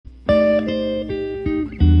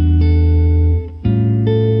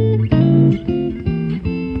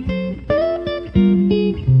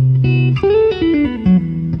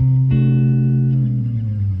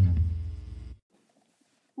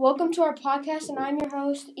our podcast, and I'm your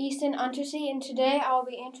host, Easton Untersea, and today I'll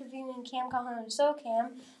be interviewing Cam Calhoun. So,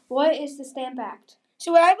 Cam, what is the Stamp Act?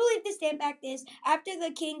 So what I believe the Stamp Act is, after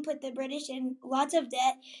the king put the British in lots of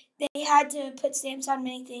debt, they had to put stamps on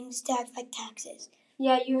many things to act like taxes.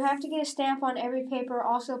 Yeah, you have to get a stamp on every paper,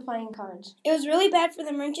 also playing cards. It was really bad for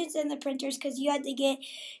the merchants and the printers because you had to get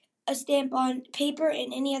a stamp on paper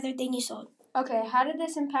and any other thing you sold. Okay, how did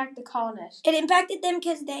this impact the colonists? It impacted them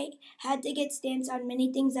because they had to get stamps on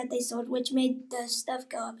many things that they sold, which made the stuff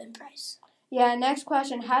go up in price. Yeah, next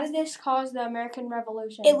question. How did this cause the American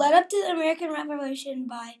Revolution? It led up to the American Revolution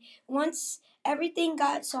by once everything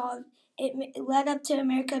got solved, it led up to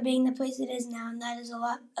America being the place it is now, and that is a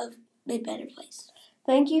lot of a better place.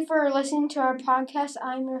 Thank you for listening to our podcast.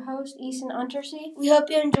 I'm your host, Easton Untersea. We hope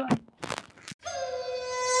you enjoy.